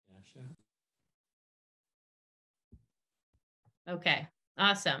Okay,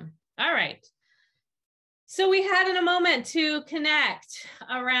 awesome. All right. So we had in a moment to connect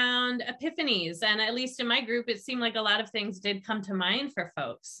around epiphanies, and at least in my group, it seemed like a lot of things did come to mind for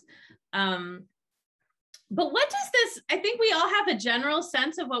folks. But what does this, I think we all have a general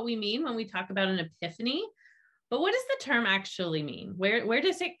sense of what we mean when we talk about an epiphany, but what does the term actually mean? Where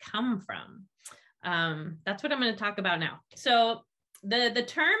does it come from? That's what I'm going to talk about now. So the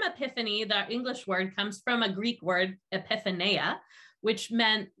term epiphany, the English word, comes from a Greek word, epiphaneia, which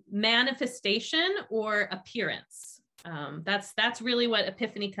meant manifestation or appearance. That's really what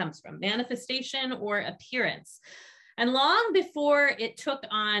epiphany comes from, manifestation or appearance. And long before it took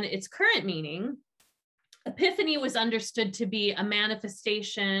on its current meaning, epiphany was understood to be a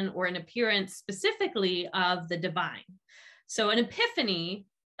manifestation or an appearance specifically of the divine. So an epiphany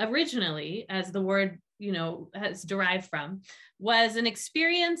originally, as the word, has derived from, was an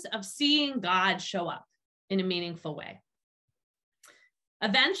experience of seeing God show up in a meaningful way.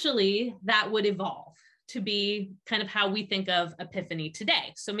 Eventually, that would evolve to be kind of how we think of epiphany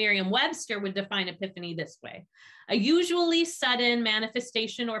today. So Merriam-Webster would define epiphany this way: a usually sudden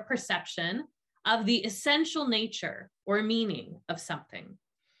manifestation or perception of the essential nature or meaning of something.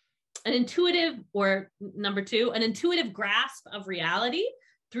 An intuitive, or number two, an intuitive grasp of reality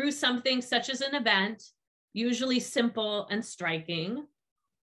through something such as an event, usually simple and striking,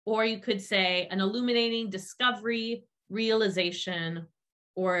 or you could say an illuminating discovery, realization,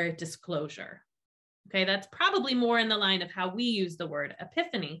 or disclosure. Okay, that's probably more in the line of how we use the word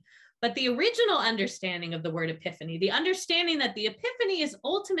epiphany. But the original understanding of the word epiphany, the understanding that the epiphany is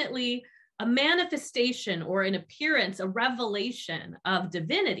ultimately a manifestation or an appearance, a revelation of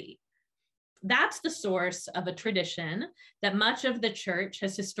divinity, that's the source of a tradition that much of the church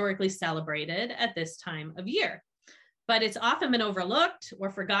has historically celebrated at this time of year. But it's often been overlooked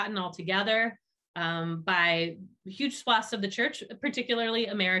or forgotten altogether by huge swaths of the church, particularly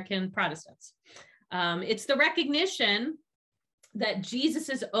American Protestants. It's the recognition that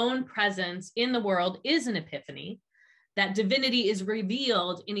Jesus's own presence in the world is an epiphany, that divinity is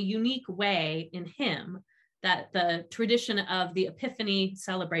revealed in a unique way in him, that the tradition of the Epiphany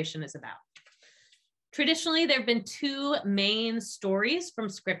celebration is about. Traditionally, there have been two main stories from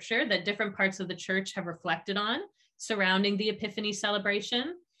scripture that different parts of the church have reflected on surrounding the Epiphany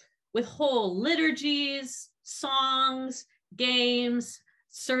celebration, with whole liturgies, songs, games,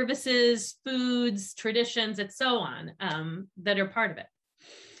 services, foods, traditions, and so on that are part of it.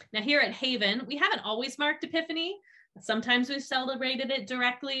 Now here at Haven, we haven't always marked Epiphany. Sometimes we've celebrated it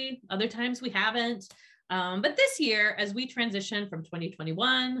directly, other times we haven't. But this year, as we transition from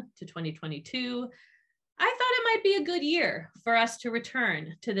 2021 to 2022, I thought it might be a good year for us to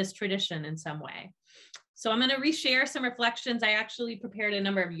return to this tradition in some way. So I'm going to reshare some reflections I actually prepared a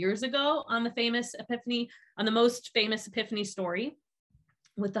number of years ago on the famous Epiphany, on the most famous Epiphany story,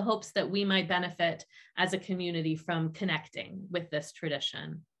 with the hopes that we might benefit as a community from connecting with this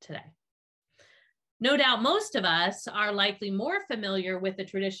tradition today. No doubt most of us are likely more familiar with the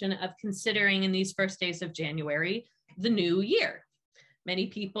tradition of considering in these first days of January the new year. Many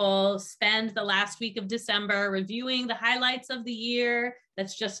people spend the last week of December reviewing the highlights of the year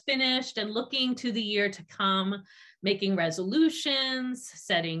that's just finished and looking to the year to come, making resolutions,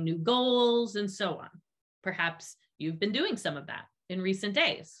 setting new goals, and so on. Perhaps you've been doing some of that in recent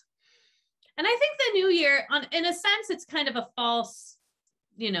days. And I think the new year, in a sense, it's kind of a false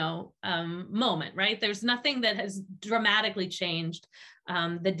moment, right? There's nothing that has dramatically changed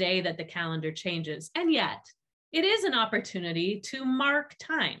the day that the calendar changes. And yet it is an opportunity to mark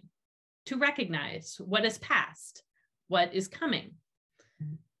time, to recognize what is past, what is coming.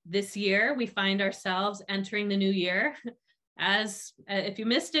 This year, we find ourselves entering the new year. As if you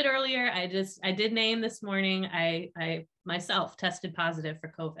missed it earlier, I did name this morning, I myself tested positive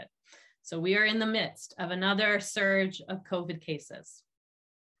for COVID. So we are in the midst of another surge of COVID cases.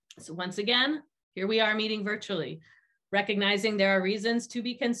 So once again, here we are meeting virtually, recognizing there are reasons to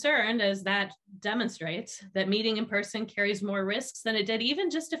be concerned, as that demonstrates that meeting in person carries more risks than it did even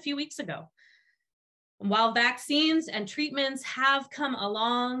just a few weeks ago. While vaccines and treatments have come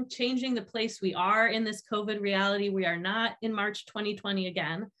along, changing the place we are in this COVID reality, we are not in March 2020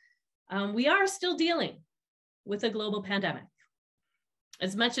 again. We are still dealing with a global pandemic.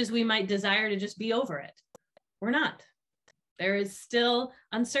 As much as we might desire to just be over it, we're not. There is still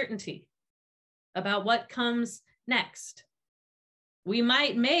uncertainty about what comes next. We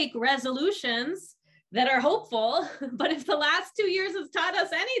might make resolutions that are hopeful, but if the last 2 years has taught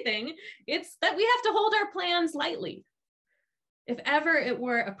us anything, it's that we have to hold our plans lightly. If ever it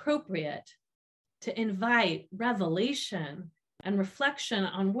were appropriate to invite revelation and reflection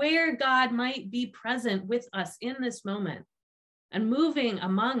on where God might be present with us in this moment and moving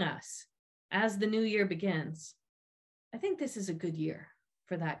among us as the new year begins, I think this is a good year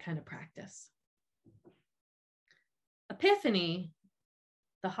for that kind of practice. Epiphany,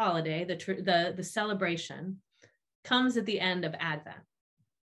 the holiday, the celebration, comes at the end of Advent.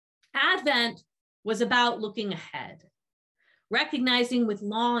 Advent was about looking ahead, recognizing with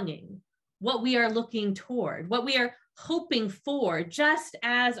longing what we are looking toward, what we are hoping for, just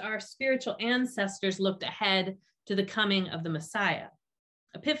as our spiritual ancestors looked ahead to the coming of the Messiah.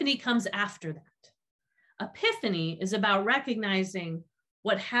 Epiphany comes after that. Epiphany is about recognizing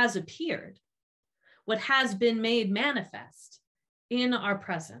what has appeared, what has been made manifest in our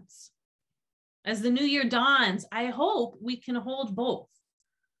presence. As the new year dawns, I hope we can hold both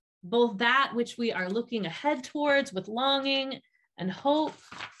that which we are looking ahead towards with longing and hope,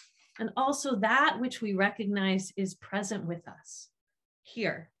 and also that which we recognize is present with us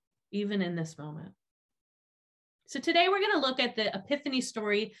here, even in this moment. So today we're going to look at the Epiphany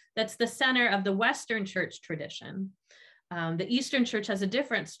story that's the center of the Western church tradition. The Eastern church has a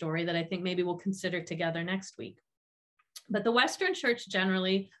different story that I think maybe we'll consider together next week. But the Western church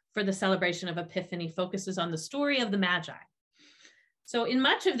generally, for the celebration of Epiphany, focuses on the story of the Magi. So in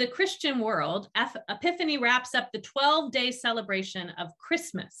much of the Christian world, Epiphany wraps up the 12-day celebration of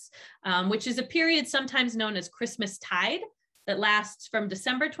Christmas, which is a period sometimes known as Christmastide that lasts from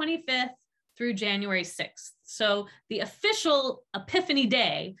December 25th through January 6th. So the official Epiphany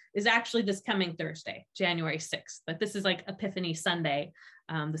Day is actually this coming Thursday, January 6th, but this is like Epiphany Sunday,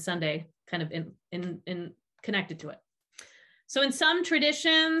 the Sunday kind of in connected to it. So in some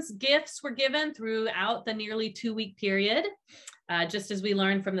traditions, gifts were given throughout the nearly 2-week period, just as we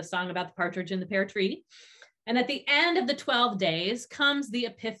learned from the song about the partridge in the pear tree. And at the end of the 12 days comes the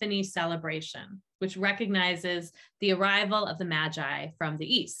Epiphany celebration, which recognizes the arrival of the Magi from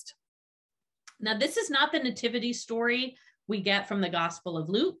the East. Now, this is not the nativity story we get from the Gospel of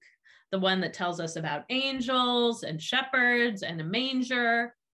Luke, the one that tells us about angels and shepherds and a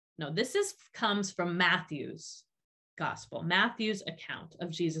manger. No, this comes from Matthew's Gospel, Matthew's account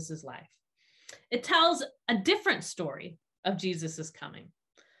of Jesus's life. It tells a different story of Jesus's coming.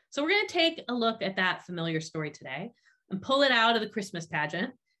 So we're going to take a look at that familiar story today and pull it out of the Christmas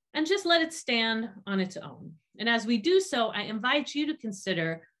pageant and just let it stand on its own. And as we do so, I invite you to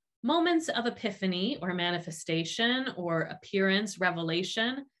consider moments of epiphany or manifestation or appearance,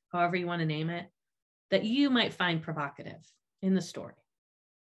 revelation, however you want to name it, that you might find provocative in the story.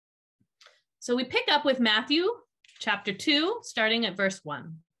 So we pick up with Matthew chapter 2, starting at verse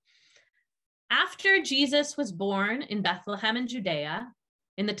 1. After Jesus was born in Bethlehem in Judea,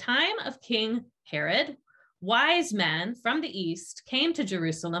 in the time of King Herod, wise men from the east came to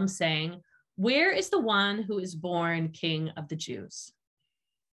Jerusalem saying, "Where is the one who is born King of the Jews?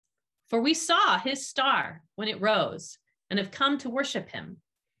 For we saw his star when it rose and have come to worship him."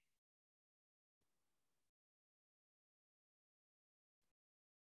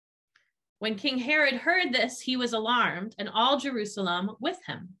 When King Herod heard this, he was alarmed, and all Jerusalem with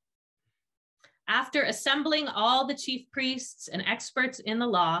him. After assembling all the chief priests and experts in the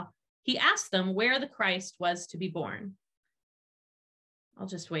law, he asked them where the Christ was to be born. I'll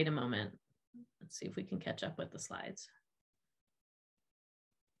just wait a moment. Let's see if we can catch up with the slides.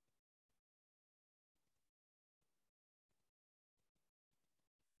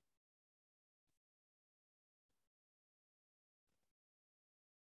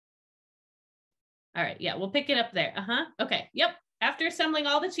 All right, yeah, we'll pick it up there. Okay, yep. After assembling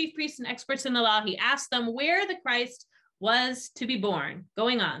all the chief priests and experts in the law, he asked them where the Christ was to be born.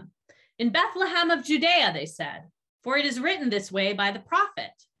 Going on. "In Bethlehem of Judea," they said, "for it is written this way by the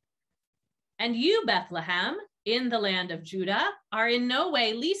prophet. And you, Bethlehem, in the land of Judah, are in no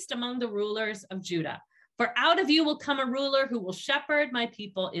way least among the rulers of Judah. For out of you will come a ruler who will shepherd my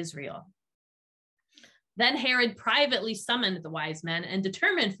people Israel." Then Herod privately summoned the wise men and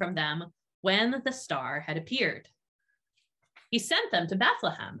determined from them when the star had appeared. He sent them to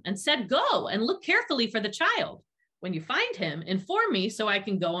Bethlehem and said, "Go and look carefully for the child. When you find him, inform me so I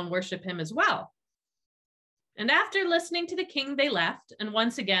can go and worship him as well." And after listening to the king, they left. And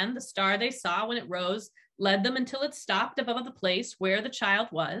once again, the star they saw when it rose led them until it stopped above the place where the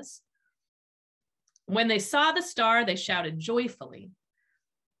child was. When they saw the star, they shouted joyfully.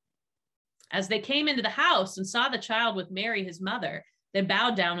 As they came into the house and saw the child with Mary, his mother, they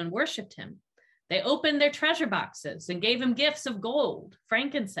bowed down and worshiped him. They opened their treasure boxes and gave him gifts of gold,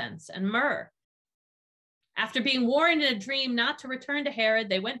 frankincense, and myrrh. After being warned in a dream not to return to Herod,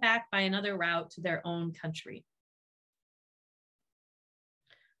 they went back by another route to their own country.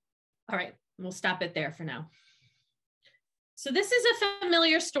 All right, we'll stop it there for now. So this is a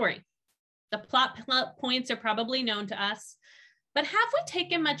familiar story. The plot points are probably known to us, but have we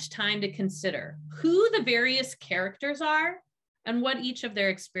taken much time to consider who the various characters are and what each of their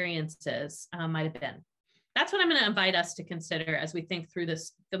experiences might have been? That's what I'm going to invite us to consider as we think through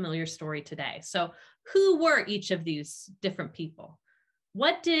this familiar story today. So who were each of these different people?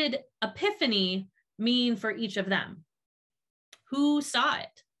 What did Epiphany mean for each of them? Who saw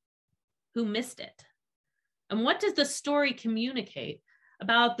it? Who missed it? And what does the story communicate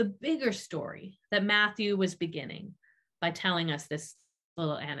about the bigger story that Matthew was beginning by telling us this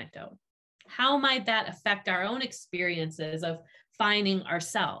little anecdote? How might that affect our own experiences of finding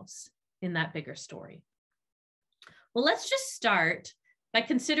ourselves in that bigger story? Well, let's just start by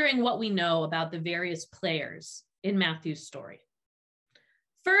considering what we know about the various players in Matthew's story.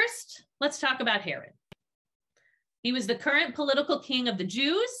 First, let's talk about Herod. He was the current political king of the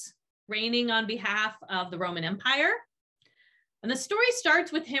Jews, reigning on behalf of the Roman Empire. And the story starts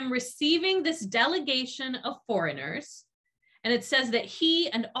with him receiving this delegation of foreigners. And it says that he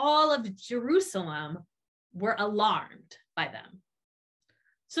and all of Jerusalem were alarmed by them.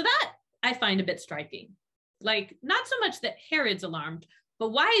 So that I find a bit striking. Like, not so much that Herod's alarmed,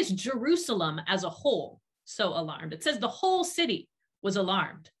 but why is Jerusalem as a whole so alarmed? It says the whole city was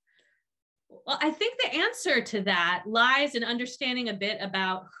alarmed. Well, I think the answer to that lies in understanding a bit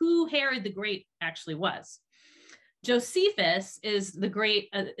about who Herod the Great actually was. Josephus is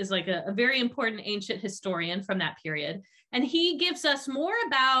like a very important ancient historian from that period. And he gives us more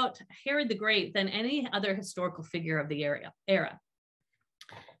about Herod the Great than any other historical figure of the era.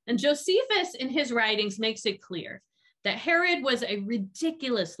 And Josephus in his writings makes it clear that Herod was a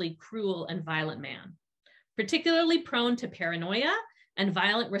ridiculously cruel and violent man, particularly prone to paranoia and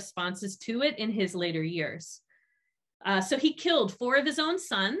violent responses to it in his later years. So he killed 4 of his own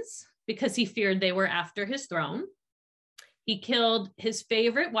sons because he feared they were after his throne. He killed his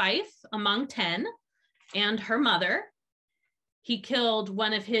favorite wife among 10 and her mother. He killed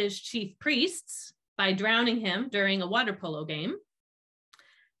one of his chief priests by drowning him during a water polo game.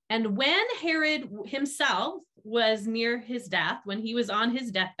 And when Herod himself was near his death, when he was on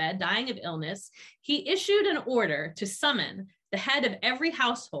his deathbed, dying of illness, he issued an order to summon the head of every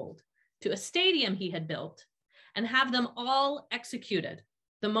household to a stadium he had built and have them all executed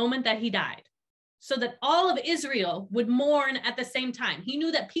the moment that he died, so that all of Israel would mourn at the same time. He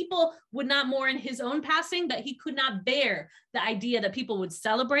knew that people would not mourn his own passing, but he could not bear the idea that people would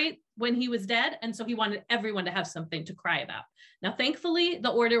celebrate when he was dead. And so he wanted everyone to have something to cry about. Now, thankfully, the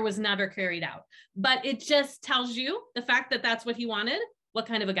order was never carried out, but it just tells you the fact that that's what he wanted, what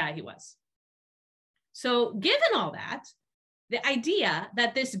kind of a guy he was. So given all that, the idea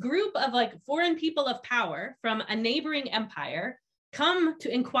that this group of like foreign people of power from a neighboring empire come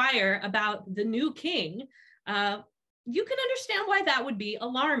to inquire about the new king, you can understand why that would be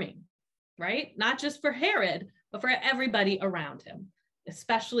alarming, right? Not just for Herod, but for everybody around him,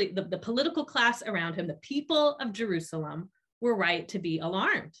 especially the political class around him. The people of Jerusalem were right to be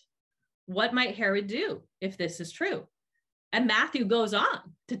alarmed. What might Herod do if this is true? And Matthew goes on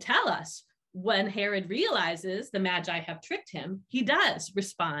to tell us when Herod realizes the Magi have tricked him, he does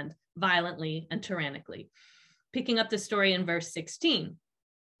respond violently and tyrannically. Picking up the story in verse 16.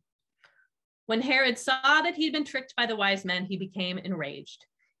 When Herod saw that he'd been tricked by the wise men, he became enraged.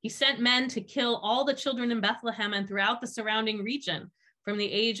 He sent men to kill all the children in Bethlehem and throughout the surrounding region from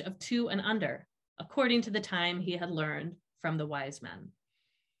the age of 2 and under, according to the time he had learned from the wise men.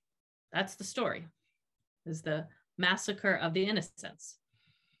 That's the story, is the massacre of the innocents.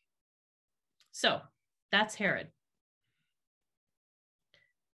 So that's Herod.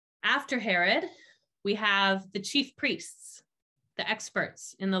 After Herod, we have the chief priests, the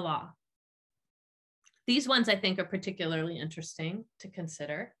experts in the law. These ones I think are particularly interesting to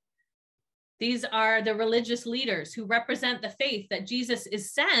consider. These are the religious leaders who represent the faith that Jesus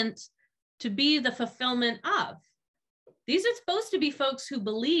is sent to be the fulfillment of. These are supposed to be folks who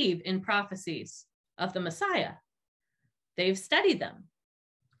believe in prophecies of the Messiah. They've studied them.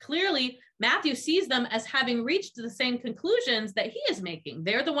 Clearly, Matthew sees them as having reached the same conclusions that he is making.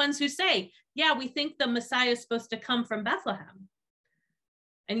 They're the ones who say, yeah, we think the Messiah is supposed to come from Bethlehem.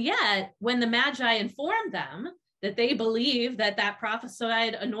 And yet, when the Magi inform them that they believe that that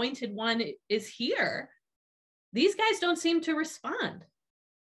prophesied anointed one is here, these guys don't seem to respond.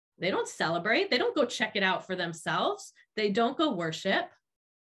 They don't celebrate. They don't go check it out for themselves. They don't go worship.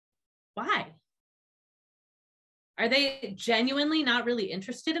 Why? Are they genuinely not really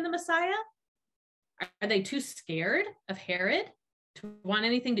interested in the Messiah? Are they too scared of Herod to want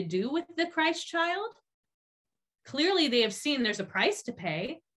anything to do with the Christ child? Clearly, they have seen there's a price to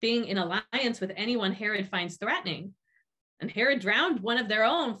pay being in alliance with anyone Herod finds threatening. And Herod drowned one of their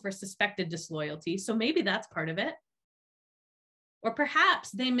own for suspected disloyalty. So maybe that's part of it. Or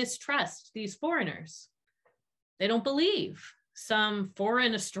perhaps they mistrust these foreigners. They don't believe some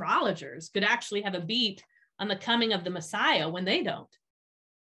foreign astrologers could actually have a beat on the coming of the Messiah when they don't.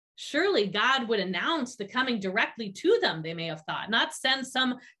 Surely God would announce the coming directly to them, they may have thought, not send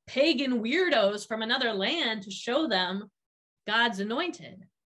some pagan weirdos from another land to show them God's anointed.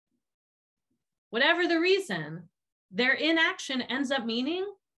 Whatever the reason, their inaction ends up meaning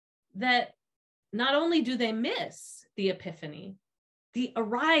that not only do they miss the Epiphany, the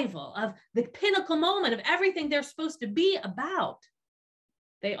arrival of the pinnacle moment of everything they're supposed to be about,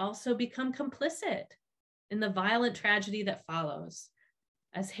 they also become complicit in the violent tragedy that follows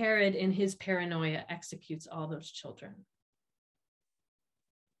as Herod, in his paranoia, executes all those children.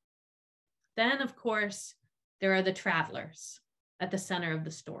 Then, of course, there are the travelers at the center of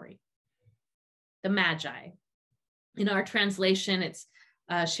the story, the Magi. In our translation, it's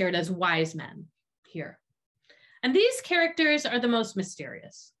shared as wise men here. And these characters are the most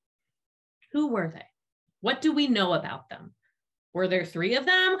mysterious. Who were they? What do we know about them? Were there 3 of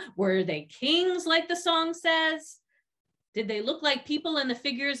them? Were they kings, like the song says? Did they look like people in the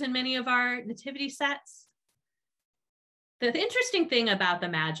figures in many of our nativity sets? The interesting thing about the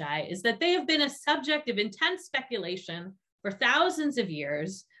Magi is that they have been a subject of intense speculation for thousands of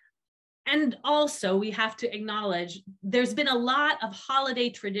years. And also, we have to acknowledge there's been a lot of holiday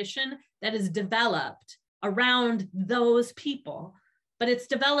tradition that is developed around those people, but it's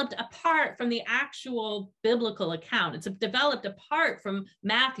developed apart from the actual biblical account. It's developed apart from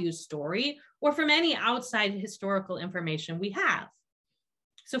Matthew's story or from any outside historical information we have.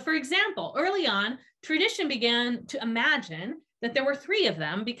 So for example, early on, tradition began to imagine that there were 3 of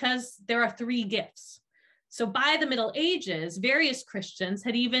them because there are 3 gifts. So by the Middle Ages, various Christians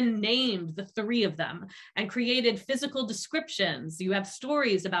had even named the 3 of them and created physical descriptions. You have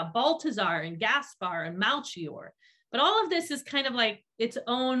stories about Balthazar and Gaspar and Melchior, but all of this is kind of like its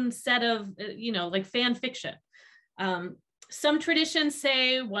own set of, like fan fiction. Some traditions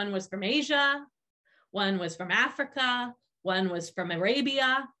say one was from Asia, one was from Africa, one was from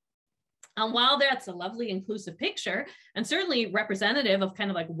Arabia. While that's a lovely inclusive picture and certainly representative of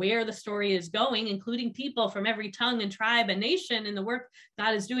kind of like where the story is going, including people from every tongue and tribe and nation in the work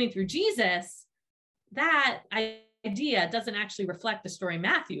God is doing through Jesus, that idea doesn't actually reflect the story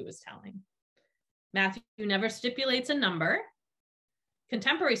Matthew is telling. Matthew never stipulates a number.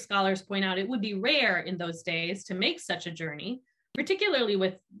 Contemporary scholars point out it would be rare in those days to make such a journey, particularly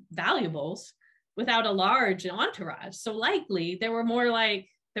with valuables, without a large entourage. So likely there were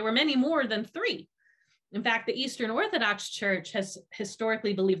many more than 3. In fact, the Eastern Orthodox Church has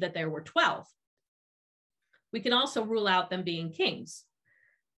historically believed that there were 12. We can also rule out them being kings.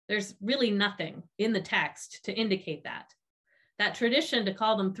 There's really nothing in the text to indicate that. That tradition to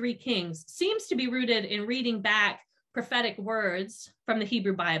call them 3 kings seems to be rooted in reading back prophetic words from the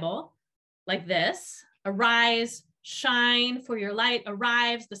Hebrew Bible, like this: "Arise, shine, for your light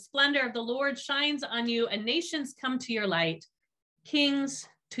arrives. The splendor of the Lord shines on you, and nations come to your light. Kings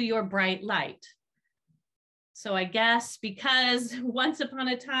to your bright light." So I guess because once upon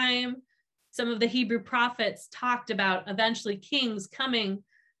a time, some of the Hebrew prophets talked about eventually kings coming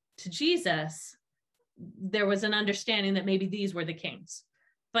to Jesus, there was an understanding that maybe these were the kings.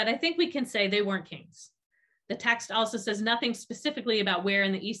 But I think we can say they weren't kings. The text also says nothing specifically about where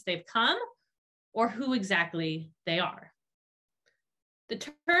in the East they've come or who exactly they are. The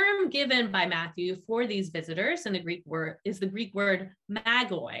term given by Matthew for these visitors in the Greek word is the Greek word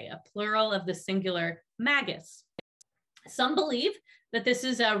magoi, a plural of the singular magus. Some believe that this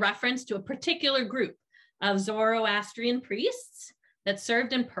is a reference to a particular group of Zoroastrian priests that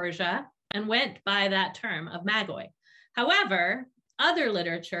served in Persia and went by that term of magoi. However, other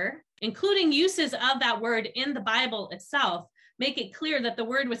literature, including uses of that word in the Bible itself, make it clear that the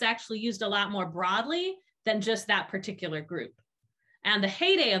word was actually used a lot more broadly than just that particular group. And the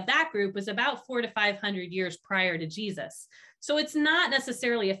heyday of that group was about 400 to 500 years prior to Jesus. So it's not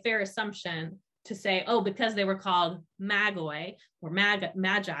necessarily a fair assumption to say, oh, because they were called magoi or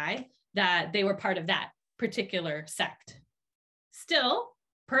magi, that they were part of that particular sect. Still,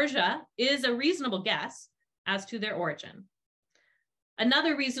 Persia is a reasonable guess as to their origin.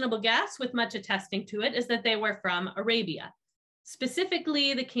 Another reasonable guess, with much attesting to it, is that they were from Arabia,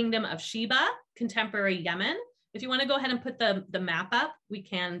 specifically the kingdom of Sheba, contemporary Yemen. If you want to go ahead and put the map up, we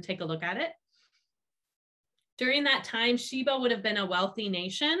can take a look at it. During that time, Sheba would have been a wealthy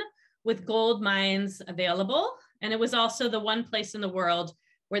nation with gold mines available, and it was also the one place in the world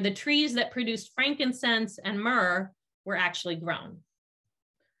where the trees that produced frankincense and myrrh were actually grown.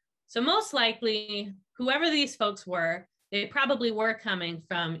 So most likely, whoever these folks were, They probably were coming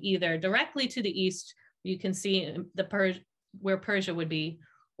from either directly to the east, you can see where Persia would be,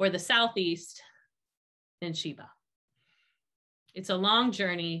 or the southeast in Sheba. It's a long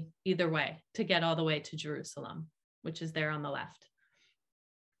journey either way to get all the way to Jerusalem, which is there on the left.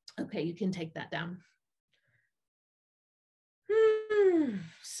 Okay, you can take that down.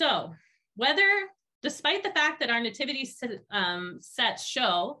 So whether, despite the fact that our nativity sets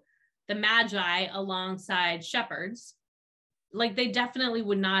show the Magi alongside shepherds, like they definitely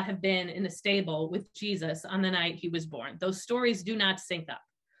would not have been in a stable with Jesus on the night he was born. Those stories do not sync up.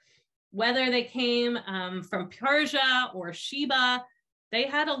 Whether they came from Persia or Sheba, they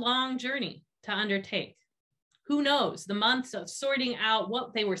had a long journey to undertake. Who knows, the months of sorting out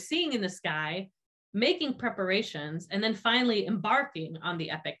what they were seeing in the sky, making preparations, and then finally embarking on the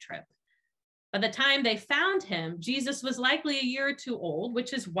epic trip. By the time they found him, Jesus was likely a year or two old,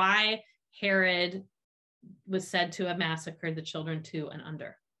 which is why Herod was said to have massacred the children 2 and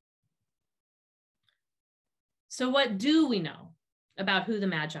under. So what do we know about who the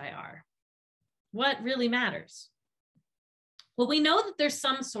Magi are? What really matters? Well, we know that there's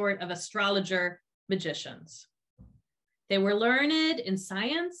some sort of astrologer magicians. They were learned in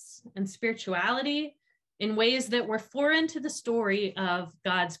science and spirituality in ways that were foreign to the story of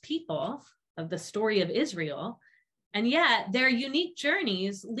God's people, of the story of Israel, and yet their unique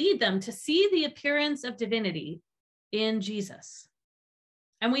journeys lead them to see the appearance of divinity in Jesus.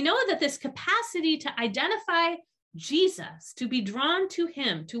 And we know that this capacity to identify Jesus, to be drawn to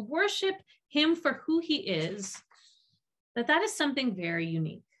him, to worship him for who he is, that is something very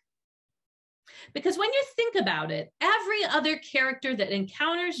unique. Because when you think about it, every other character that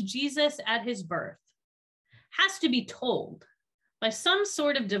encounters Jesus at his birth has to be told by some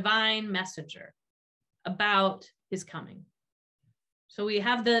sort of divine messenger about his coming. So we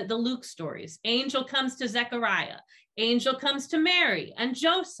have the Luke stories. Angel comes to Zechariah. Angel comes to Mary and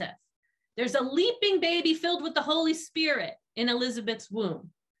Joseph. There's a leaping baby filled with the Holy Spirit in Elizabeth's womb.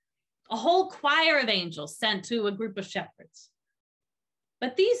 A whole choir of angels sent to a group of shepherds.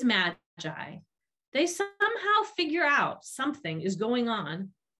 But these Magi, they somehow figure out something is going on,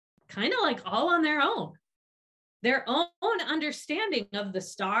 kind of like all on their own. Their own understanding of the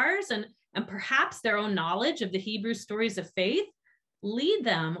stars and perhaps their own knowledge of the Hebrew stories of faith lead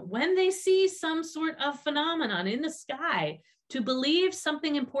them, when they see some sort of phenomenon in the sky, to believe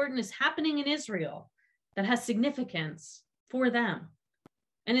something important is happening in Israel that has significance for them.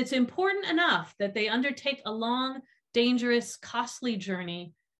 And it's important enough that they undertake a long, dangerous, costly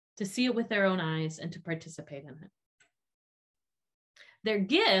journey to see it with their own eyes and to participate in it. Their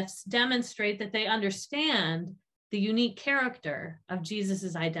gifts demonstrate that they understand the unique character of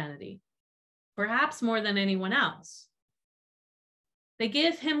Jesus's identity, perhaps more than anyone else. They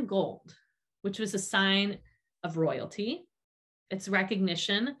give him gold, which was a sign of royalty. It's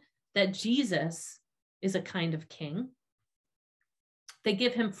recognition that Jesus is a kind of king. They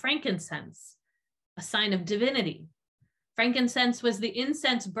give him frankincense, a sign of divinity. Frankincense was the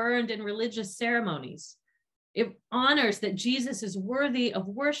incense burned in religious ceremonies. It honors that Jesus is worthy of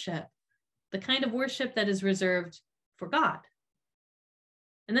worship, the kind of worship that is reserved for God.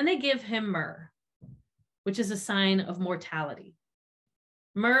 And then they give him myrrh, which is a sign of mortality.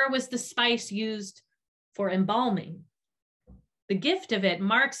 Myrrh was the spice used for embalming. The gift of it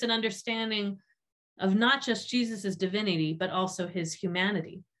marks an understanding of not just Jesus's divinity, but also his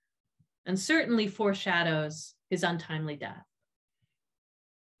humanity, and certainly foreshadows his untimely death.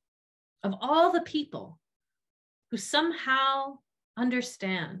 Of all the people who somehow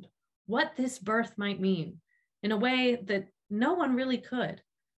understand what this birth might mean in a way that no one really could,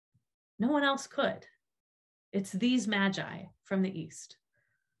 no one else could, it's these Magi from the East.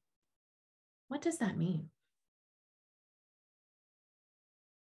 What does that mean?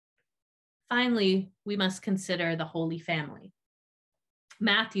 Finally, we must consider the Holy Family.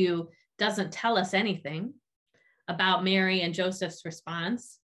 Matthew doesn't tell us anything about Mary and Joseph's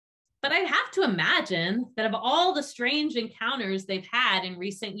response, but I'd have to imagine that of all the strange encounters they've had in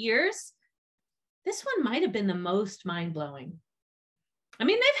recent years, this one might have been the most mind-blowing. I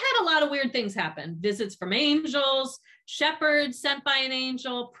mean, they've had a lot of weird things happen. Visits from angels, shepherds sent by an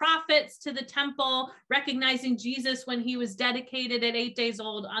angel, prophets to the temple, recognizing Jesus when he was dedicated at 8 days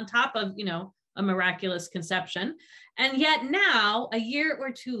old, on top of, a miraculous conception. And yet now, a year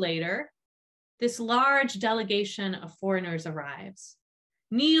or two later, this large delegation of foreigners arrives,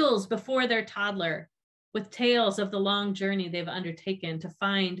 kneels before their toddler with tales of the long journey they've undertaken to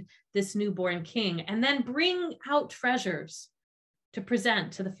find this newborn king, and then bring out treasures to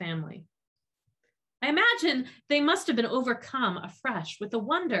present to the family. I imagine they must have been overcome afresh with the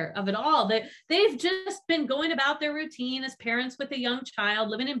wonder of it all. They've just been going about their routine as parents with a young child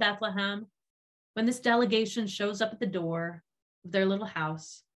living in Bethlehem when this delegation shows up at the door of their little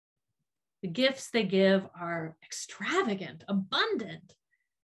house. The gifts they give are extravagant, abundant,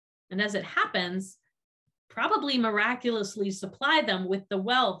 and as it happens, probably miraculously supply them with the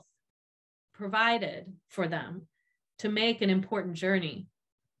wealth provided for them to make an important journey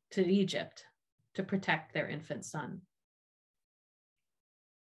to Egypt to protect their infant son.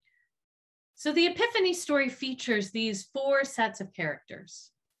 So the Epiphany story features these 4 sets of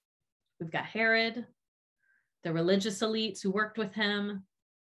characters. We've got Herod, the religious elites who worked with him,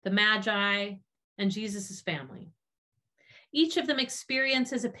 the Magi, and Jesus's family. Each of them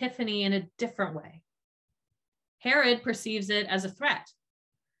experiences Epiphany in a different way. Herod perceives it as a threat.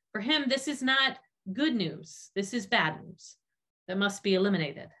 For him, this is not good news. This is bad news that must be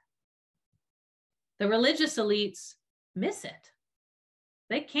eliminated. The religious elites miss it.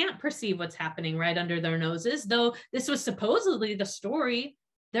 They can't perceive what's happening right under their noses, though this was supposedly the story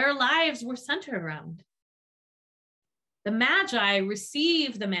their lives were centered around. The Magi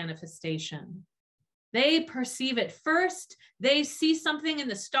receive the manifestation. They perceive it first. They see something in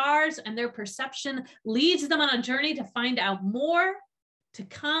the stars, and their perception leads them on a journey to find out more, to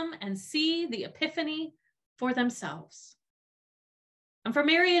come and see the Epiphany for themselves. And for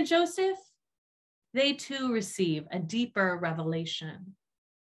Mary and Joseph, they too receive a deeper revelation.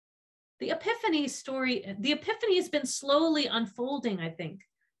 The Epiphany has been slowly unfolding, I think,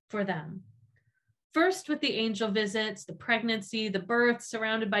 for them. First with the angel visits, the pregnancy, the birth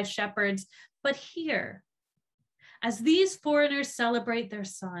surrounded by shepherds, but here, as these foreigners celebrate their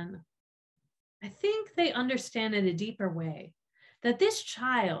son, I think they understand in a deeper way that this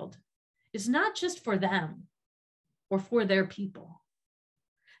child is not just for them or for their people.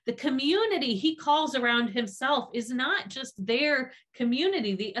 The community he calls around himself is not just their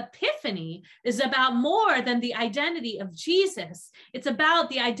community. The Epiphany is about more than the identity of Jesus. It's about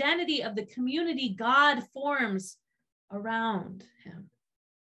the identity of the community God forms around him.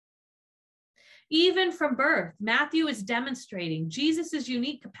 Even from birth, Matthew is demonstrating Jesus'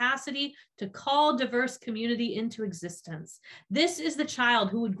 unique capacity to call diverse community into existence. This is the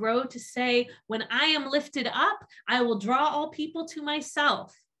child who would grow to say, when I am lifted up, I will draw all people to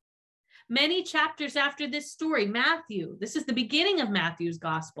myself. Many chapters after this story, Matthew, this is the beginning of Matthew's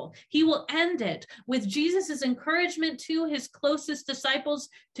gospel. He will end it with Jesus' encouragement to his closest disciples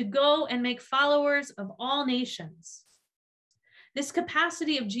to go and make followers of all nations. This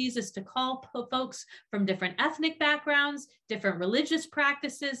capacity of Jesus to call folks from different ethnic backgrounds, different religious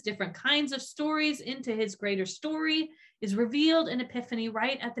practices, different kinds of stories into his greater story is revealed in Epiphany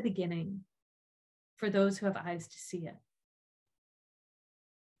right at the beginning for those who have eyes to see it.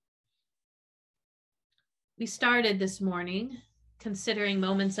 We started this morning considering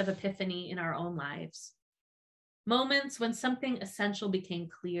moments of Epiphany in our own lives, moments when something essential became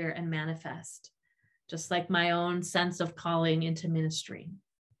clear and manifest, just like my own sense of calling into ministry.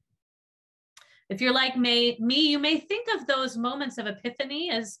 If you're like me, you may think of those moments of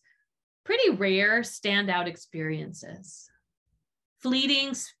Epiphany as pretty rare standout experiences,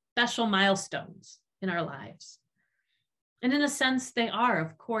 fleeting special milestones in our lives. And in a sense, they are,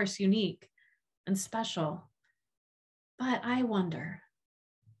 of course, unique and special. But I wonder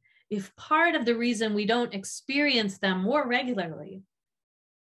if part of the reason we don't experience them more regularly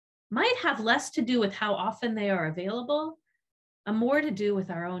might have less to do with how often they are available and more to do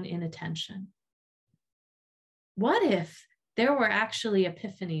with our own inattention. What if there were actually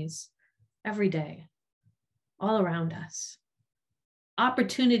epiphanies every day, all around us?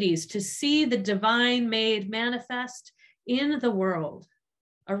 Opportunities to see the divine made manifest in the world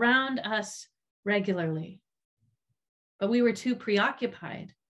around us regularly. But we were too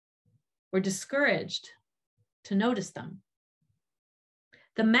preoccupied or discouraged to notice them.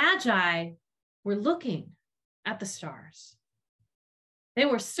 The Magi were looking at the stars. They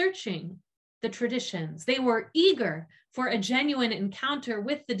were searching the traditions. They were eager for a genuine encounter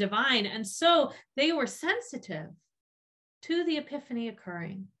with the divine, and so they were sensitive to the Epiphany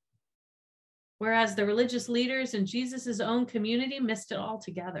occurring. Whereas the religious leaders in Jesus' own community missed it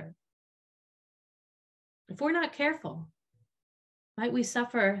altogether. If we're not careful, might we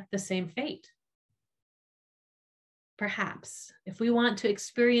suffer the same fate? Perhaps, if we want to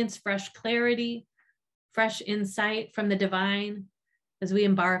experience fresh clarity, fresh insight from the divine as we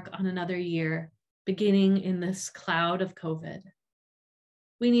embark on another year, beginning in this cloud of COVID,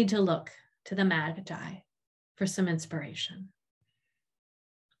 we need to look to the Magi for some inspiration.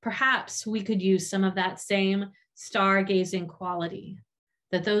 Perhaps we could use some of that same stargazing quality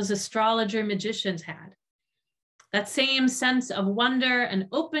that those astrologer magicians had. That same sense of wonder and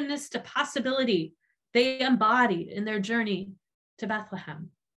openness to possibility they embodied in their journey to Bethlehem.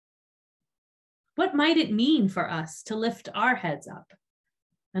 What might it mean for us to lift our heads up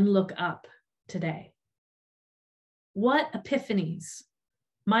and look up today? What epiphanies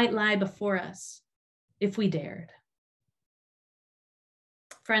might lie before us if we dared?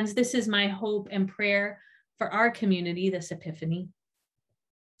 Friends, this is my hope and prayer for our community this Epiphany,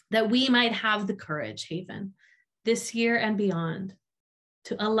 that we might have the courage, Haven, this year and beyond,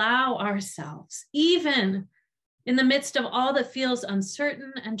 to allow ourselves, even in the midst of all that feels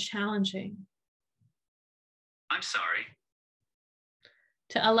uncertain and challenging. I'm sorry.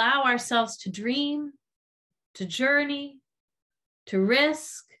 To allow ourselves to dream, to journey, to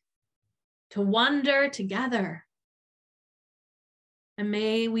risk, to wonder together. And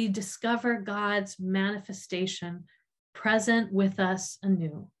may we discover God's manifestation present with us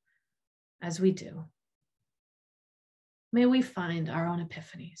anew as we do. May we find our own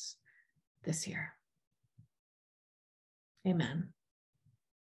epiphanies this year. Amen.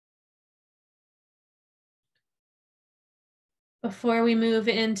 Before we move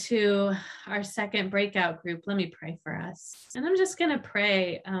into our second breakout group, let me pray for us. And I'm just going to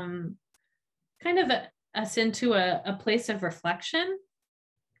pray us into a place of reflection.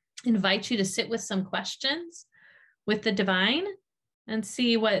 Invite you to sit with some questions with the divine and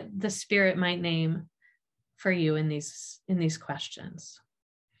see what the Spirit might name for you in these questions.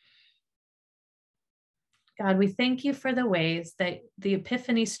 God, we thank you for the ways that the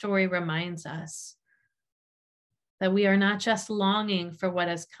Epiphany story reminds us that we are not just longing for what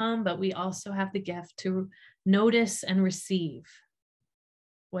has come, but we also have the gift to notice and receive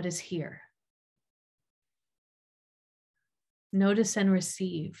what is here. Notice and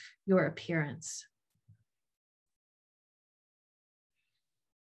receive your appearance.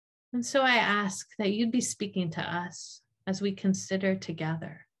 And so I ask that you'd be speaking to us as we consider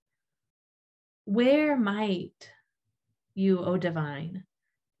together. Where might you, O divine,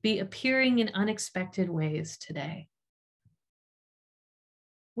 be appearing in unexpected ways today?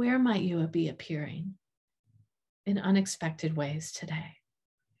 Where might you be appearing in unexpected ways today?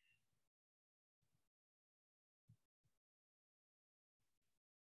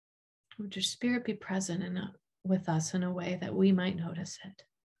 Would your Spirit be present with us in a way that we might notice it?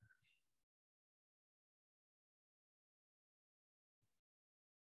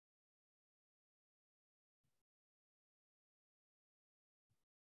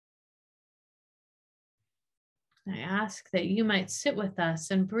 I ask that you might sit with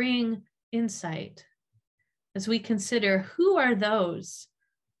us and bring insight as we consider who are those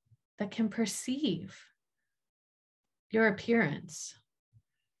that can perceive your appearance.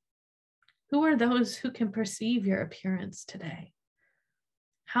 Who are those who can perceive your appearance today?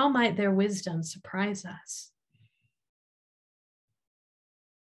 How might their wisdom surprise us?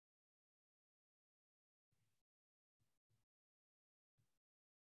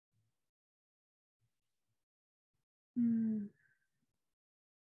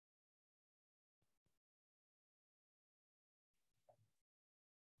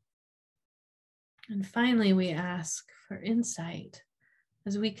 And finally, we ask for insight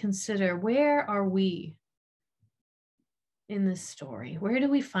as we consider, where are we in this story? Where do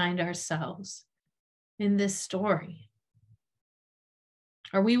we find ourselves in this story?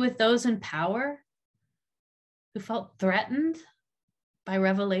 Are we with those in power who felt threatened by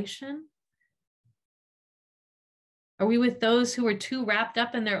revelation? Are we with those who were too wrapped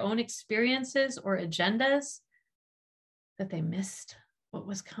up in their own experiences or agendas that they missed what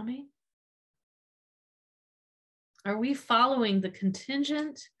was coming? Are we following the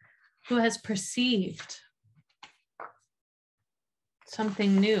contingent who has perceived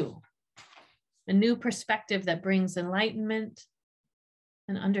something new, a new perspective that brings enlightenment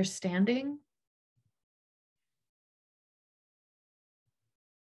and understanding?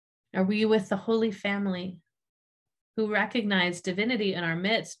 Are we with the Holy Family who recognize divinity in our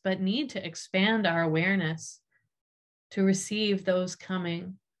midst, but need to expand our awareness to receive those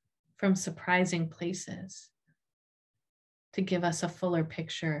coming from surprising places, to give us a fuller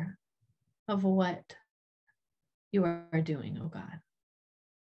picture of what you are doing, oh God?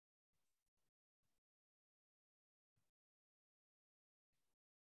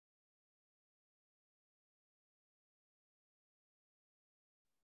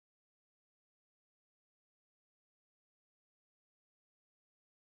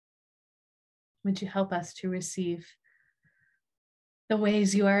 Would you help us to receive the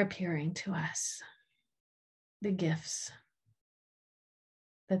ways you are appearing to us, the gifts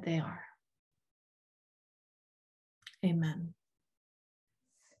that they are? Amen.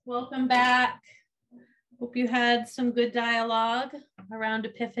 Welcome back. Hope you had some good dialogue around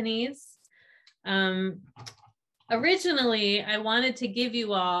Epiphanies. Originally, I wanted to give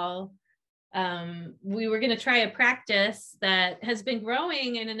you all, we were going to try a practice that has been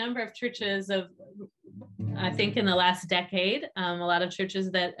growing in a number of churches of, I think in the last decade, a lot of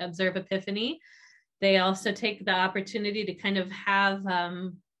churches that observe Epiphany. They also take the opportunity to kind of have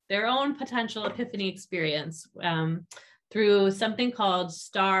their own potential Epiphany experience through something called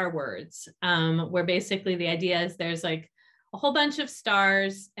star words, where basically the idea is there's like a whole bunch of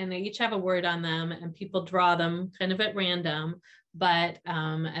stars and they each have a word on them and people draw them kind of at random, but,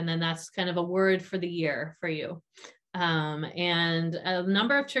 and then that's kind of a word for the year for you. And a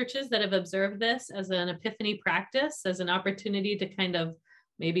number of churches that have observed this as an Epiphany practice, as an opportunity to kind of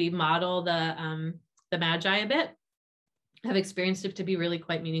maybe model the Magi a bit, have experienced it to be really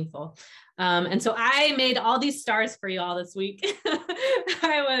quite meaningful. And so I made all these stars for you all this week.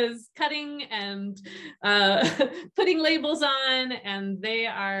 I was cutting and putting labels on, and they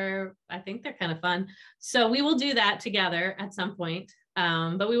are, I think they're kind of fun. So we will do that together at some point,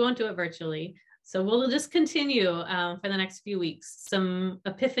 but we won't do it virtually. So we'll just continue for the next few weeks, some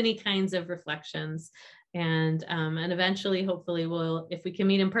Epiphany kinds of reflections. And eventually, hopefully we'll, if we can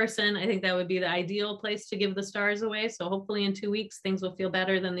meet in person, I think that would be the ideal place to give the stars away. So hopefully in 2 weeks, things will feel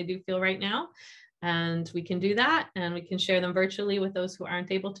better than they do feel right now. And we can do that and we can share them virtually with those who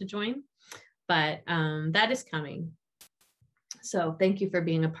aren't able to join. But that is coming. So thank you for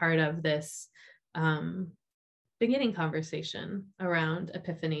being a part of this beginning conversation around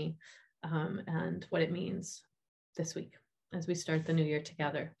Epiphany and what it means this week as we start the new year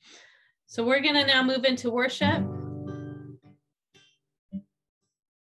together. So we're going to now move into worship.